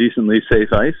pretty decently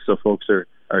safe ice. So folks are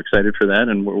excited for that.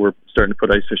 And we're starting to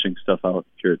put ice fishing stuff out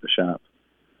here at the shop.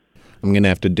 I'm going to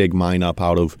have to dig mine up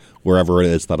out of wherever it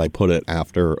is that I put it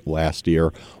after last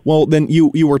year. Well, then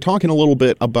you were talking a little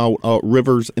bit about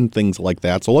rivers and things like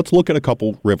that. So let's look at a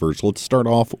couple rivers. Let's start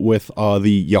off with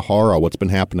the Yahara. What's been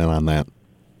happening on that?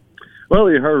 Well,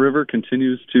 the Yahara River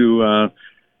continues to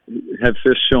have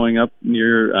fish showing up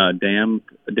near dammed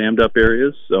up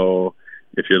areas. So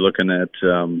if you're looking at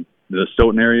the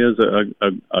Stoughton area is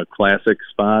a classic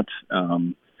spot.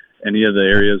 Any of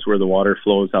the areas where the water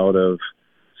flows out of,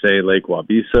 say, Lake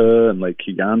Wabisa and Lake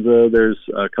Kegonsa, there's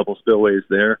a couple spillways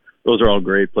there. Those are all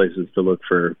great places to look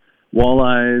for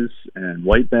walleyes, and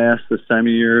white bass this time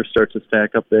of year start to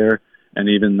stack up there, and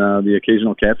even the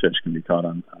occasional catfish can be caught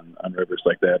on rivers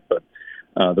like that. But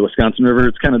the Wisconsin River,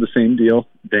 it's kind of the same deal.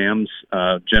 Dams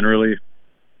generally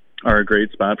are a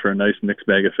great spot for a nice mixed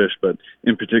bag of fish, but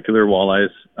in particular,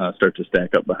 walleyes start to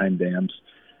stack up behind dams.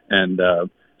 And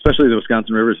especially the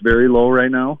Wisconsin River is very low right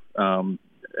now,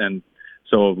 and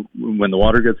so when the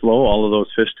water gets low, all of those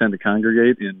fish tend to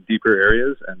congregate in deeper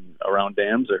areas, and around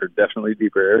dams are definitely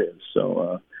deeper areas. So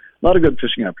a lot of good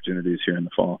fishing opportunities here in the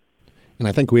fall. And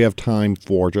I think we have time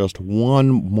for just one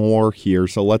more here.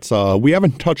 So let's, we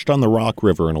haven't touched on the Rock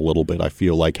River in a little bit, I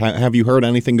feel like. Have you heard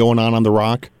anything going on the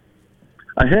Rock?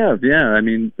 I have, yeah. I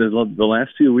mean, the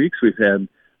last few weeks we've had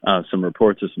some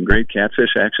reports of some great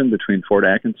catfish action between Fort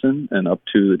Atkinson and up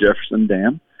to the Jefferson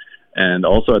Dam. And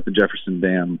also at the Jefferson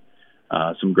Dam,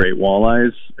 some great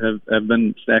walleyes have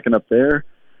been stacking up there.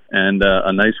 And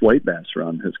a nice white bass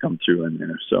run has come through in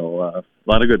there. So a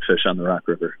lot of good fish on the Rock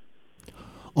River.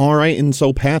 All right, and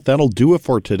so, Pat, that'll do it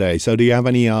for today. So do you have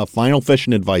any final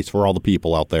fishing advice for all the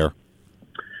people out there?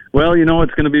 Well,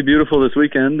 it's going to be beautiful this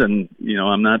weekend, and,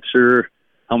 I'm not sure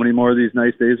how many more of these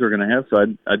nice days we're going to have. So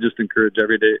I just encourage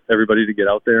everybody to get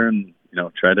out there and,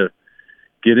 try to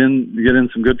get in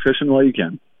some good fishing while you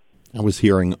can. I was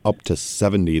hearing up to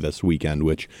 70 this weekend,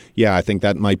 which, I think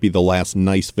that might be the last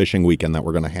nice fishing weekend that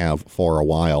we're going to have for a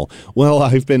while. Well,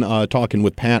 I've been talking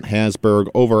with Pat Hasberg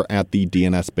over at the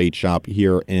DNS Bait Shop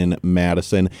here in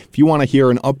Madison. If you want to hear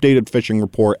an updated fishing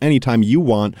report anytime you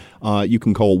want, you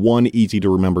can call one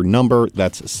easy-to-remember number.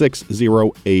 That's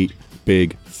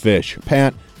 608-BIG-FISH.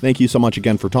 Pat, thank you so much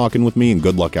again for talking with me, and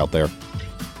good luck out there.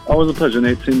 Always a pleasure,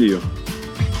 Nate. Same to you.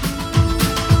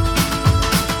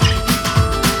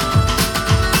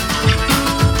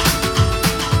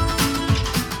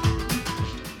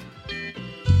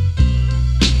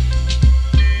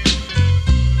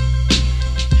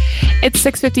 It's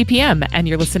 6:50 p.m. and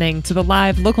you're listening to the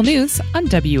live local news on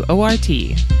WORT.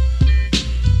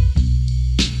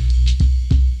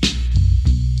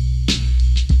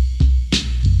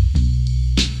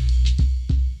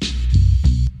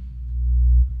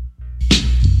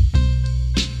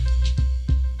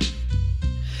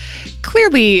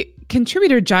 Clearly,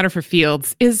 contributor Jennifer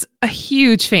Fields is a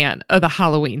huge fan of the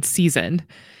Halloween season.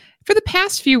 For the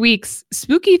past few weeks,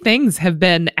 spooky things have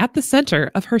been at the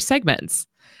center of her segments.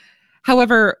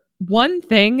 However, one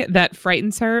thing that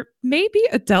frightens her may be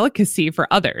a delicacy for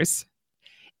others.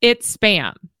 It's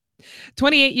Spam.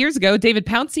 28 years ago, David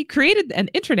Pouncey created an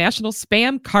international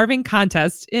Spam carving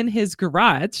contest in his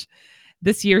garage.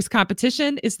 This year's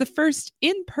competition is the first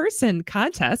in-person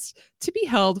contest to be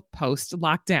held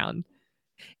post-lockdown.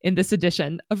 In this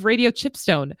edition of Radio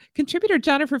Chipstone, contributor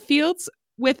Jennifer Fields,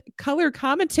 with color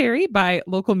commentary by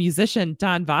local musician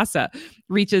Don Vasa,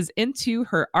 reaches into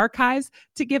her archives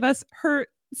to give us her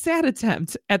sad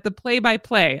attempt at the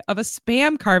play-by-play of a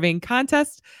Spam carving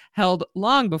contest held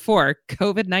long before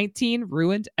COVID-19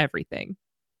 ruined everything.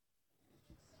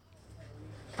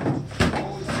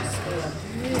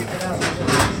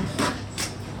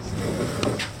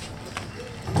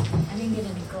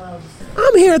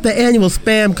 I'm here at the annual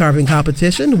Spam carving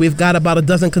competition. We've got about a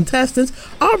dozen contestants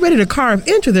all ready to carve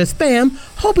into their Spam,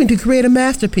 hoping to create a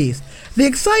masterpiece. The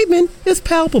excitement is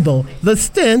palpable, the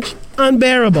stench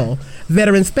unbearable.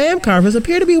 Veteran Spam carvers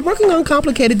appear to be working on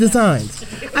complicated designs.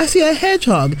 I see a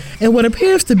hedgehog and what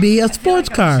appears to be a sports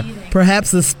car,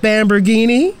 perhaps a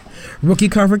Spamborghini. Rookie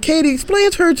carver Katie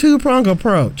explains her two-prong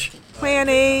approach. Plan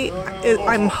A,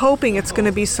 I'm hoping it's going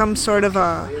to be some sort of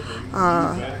a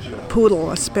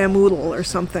poodle, a spamoodle or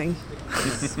something.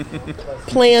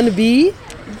 Plan B?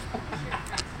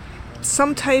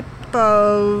 Some type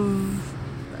of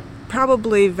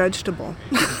probably vegetable.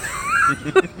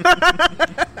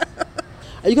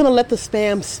 Are you going to let the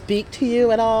Spam speak to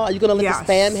you at all? Are you going to let Yes. the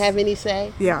Spam have any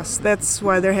say? Yes, that's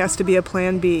why there has to be a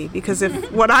plan B, because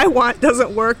if what I want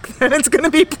doesn't work, then it's going to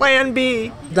be plan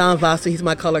B. Don Vasa, he's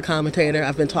my color commentator.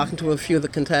 I've been talking to a few of the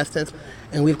contestants,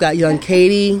 and we've got young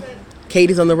Katie.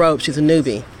 Katie's on the rope. She's a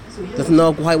newbie. Doesn't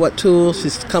know quite what tools.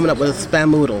 She's coming up with a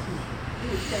Spamoodle.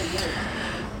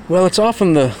 Well, it's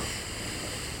often the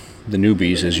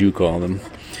newbies, as you call them,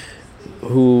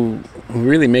 who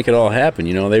really make it all happen.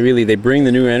 You know, they bring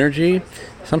the new energy.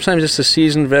 Sometimes it's the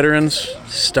seasoned veterans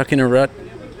stuck in a rut,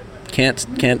 can't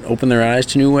open their eyes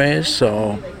to new ways.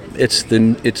 So it's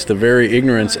the very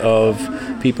ignorance of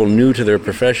people new to their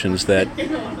professions that,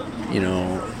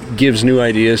 gives new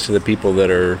ideas to the people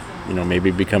that are,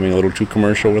 maybe becoming a little too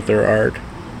commercial with their art.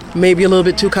 Maybe a little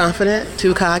bit too confident,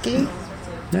 too cocky.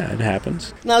 Yeah, it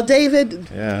happens. Now, David.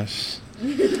 Yes.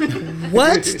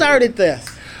 What started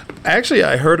this? Actually,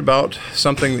 I heard about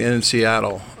something in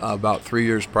Seattle about 3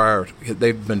 years prior.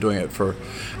 They've been doing it for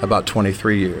about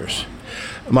 23 years.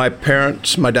 My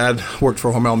dad worked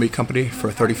for Hormel Meat Company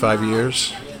for 35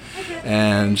 years,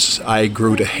 and I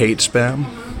grew to hate Spam.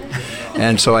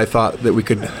 And so I thought that we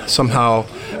could somehow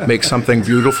make something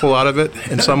beautiful out of it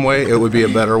in some way. It would be a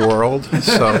better world.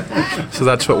 So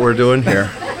that's what we're doing here.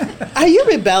 Are you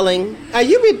rebelling? Are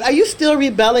you still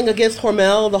rebelling against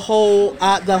Hormel,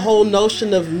 the whole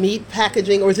notion of meat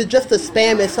packaging, or is it just the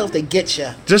Spam itself that gets you?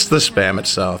 Just the Spam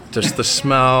itself, just the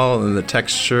smell and the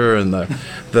texture and the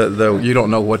you don't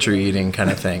know what you're eating kind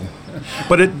of thing.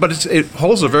 But it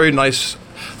holds a very nice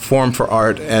form for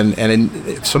art, and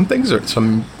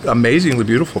some amazingly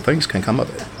beautiful things can come of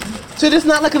it. So there's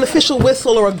not like an official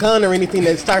whistle or a gun or anything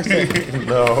that starts it?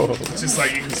 No. It's just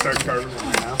like you can start carving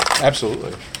right now.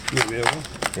 Absolutely.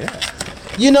 Yeah.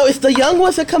 You know, it's the young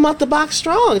ones that come out the box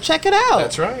strong. Check it out.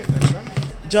 That's right.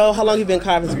 Joe, how long you been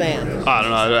carving Spam? I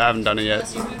don't know. I haven't done it yet.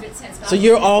 So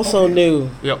you're also new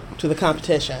Yep. to the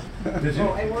competition.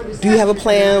 Do you have a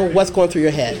plan? What's going through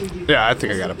your head? Yeah, I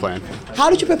think I got a plan. How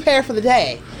did you prepare for the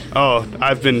day? Oh,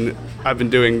 I've been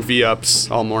doing V-ups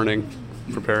all morning,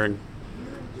 preparing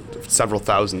several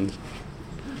thousand.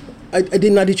 I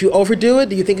didn't know. Did you overdo it?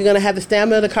 Do you think you're going to have the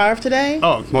stamina to carve today?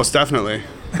 Oh, most definitely.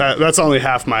 That's only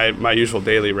half my usual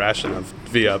daily ration of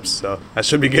V-ups, so that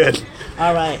should be good.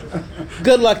 All right.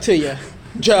 Good luck to you,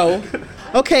 Joe.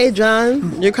 Okay,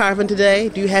 John, you're carving today.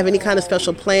 Do you have any kind of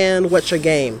special plan? What's your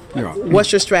game? Yeah.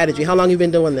 What's your strategy? How long have you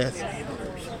been doing this?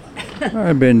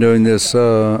 I've been doing this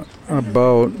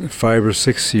about 5 or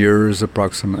 6 years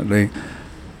approximately.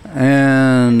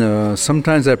 And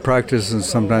sometimes I practice and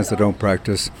sometimes I don't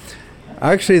practice.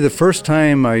 Actually, the first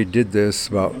time I did this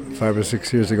about 5 or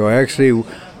 6 years ago, I actually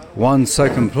won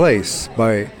second place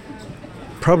by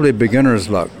probably beginner's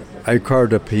luck. I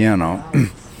carved a piano,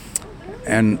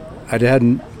 and I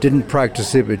didn't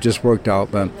practice it, but it just worked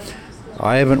out. But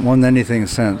I haven't won anything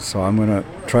since, so I'm going to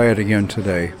try it again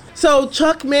today. So,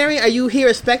 Chuck, Mary, are you here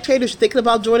as spectators thinking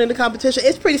about joining the competition?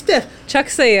 It's pretty stiff.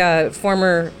 Chuck's a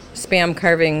former Spam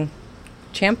carving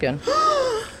champion.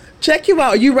 Check you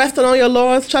out. Are you resting on your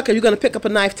laurels? Chuck, are you going to pick up a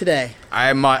knife today?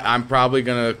 I'm probably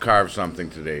going to carve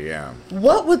something today, yeah.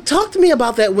 Talk to me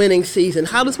about that winning season.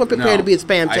 How does one prepare to be a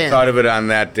Spam champ? I thought of it on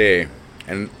that day,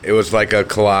 and it was like a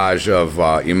collage of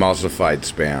emulsified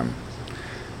Spam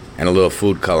and a little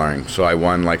food coloring. So I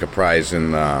won like a prize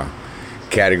in the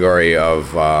category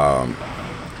of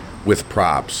with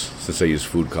props, since I use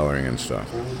food coloring and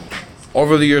stuff.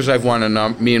 Over the years, I've won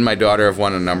me and my daughter have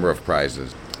won a number of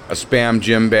prizes. A Spam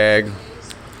gym bag,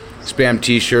 Spam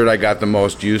t-shirt I got the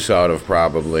most use out of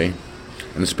probably,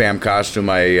 and the Spam costume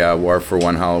I wore for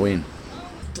one Halloween.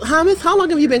 Hamis, how long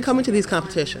have you been coming to these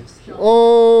competitions?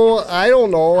 Oh, I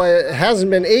don't know. It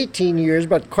hasn't been 18 years,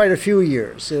 but quite a few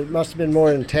years. It must have been more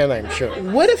than 10, I'm sure.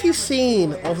 What have you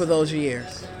seen over those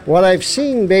years? What I've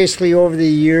seen basically over the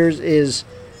years is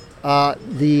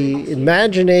the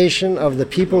imagination of the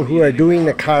people who are doing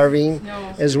the carving,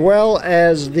 as well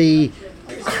as the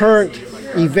current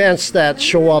events that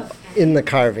show up in the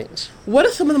carvings. What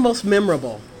are some of the most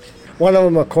memorable? One of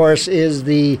them, of course, is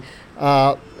the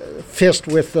fist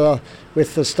with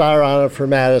the star on it for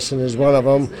Madison is one of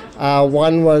them.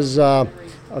 One was, of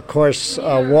course,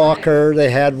 Walker.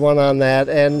 They had one on that.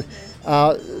 And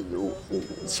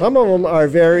some of them are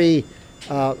very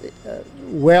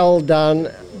well done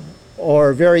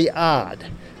or very odd.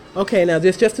 Okay, now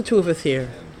there's just the two of us here.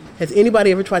 Has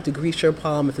anybody ever tried to grease your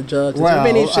palm as a judge? Has there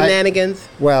been any shenanigans?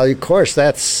 Well, of course,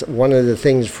 that's one of the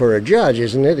things for a judge,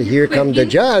 isn't it? Here comes the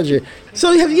judge.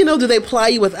 So, do they ply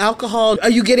you with alcohol? Are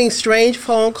you getting strange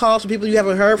phone calls from people you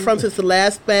haven't heard from since the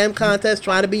last Spam contest,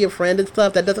 trying to be your friend and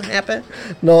stuff? That doesn't happen?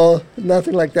 No,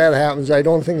 nothing like that happens. I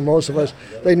don't think most of us,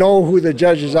 they know who the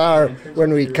judges are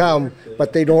when we come,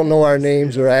 but they don't know our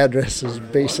names or addresses,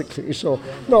 basically. So,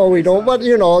 no, we don't. But,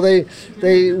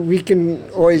 we can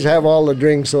always have all the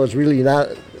drinks, so it's really not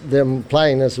them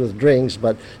plying us with drinks.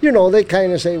 But, they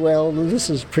kind of say, well, this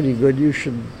is pretty good. You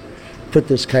should put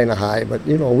this kind of high. But,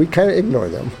 we kind of ignore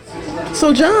them.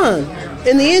 So, John,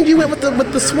 in the end, you went with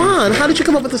the swan. How did you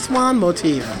come up with the swan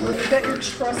motif? Is that your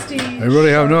trusty... I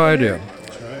really have no idea.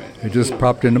 It just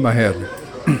popped into my head.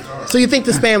 So you think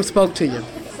the Spam spoke to you?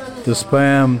 The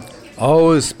Spam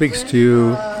always speaks to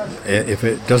you. If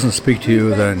it doesn't speak to you,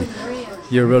 then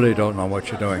you really don't know what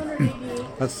you're doing.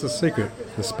 That's the secret.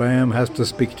 The Spam has to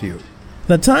speak to you.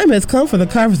 The time has come for the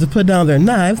carvers to put down their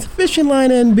knives, fishing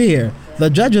line, and beer. The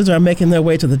judges are making their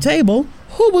way to the table.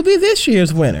 Who will be this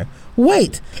year's winner?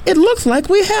 Wait, it looks like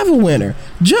we have a winner.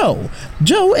 Joe.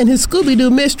 Joe and his Scooby-Doo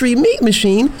Mystery Meat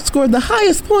Machine scored the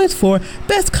highest points for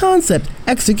Best Concept,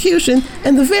 Execution,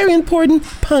 and the very important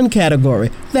Pun category.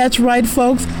 That's right,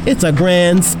 folks, it's a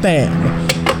grand Spam.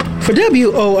 For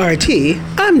WORT,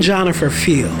 I'm Jennifer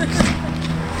Fields.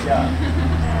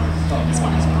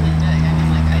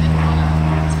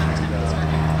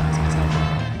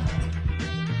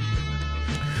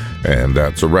 And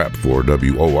that's a wrap for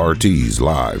WORT's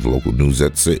Live Local News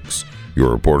at 6. Your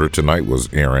reporter tonight was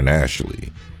Aaron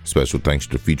Ashley. Special thanks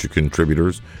to feature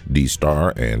contributors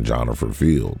D-Star and Jennifer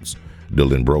Fields.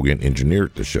 Dylan Brogan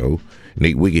engineered the show.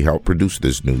 Nate Wiggy helped produce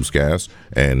this newscast.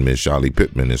 And Ms. Shali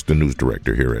Pittman is the news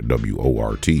director here at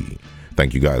WORT.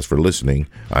 Thank you guys for listening.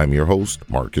 I'm your host,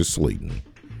 Marcus Slayton.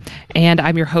 And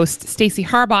I'm your host, Stacey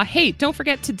Harbaugh. Hey, don't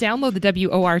forget to download the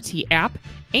WORT app,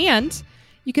 and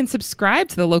you can subscribe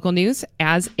to the local news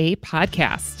as a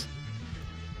podcast.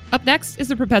 Up next is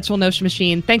the Perpetual Notion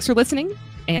Machine. Thanks for listening,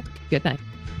 and good night.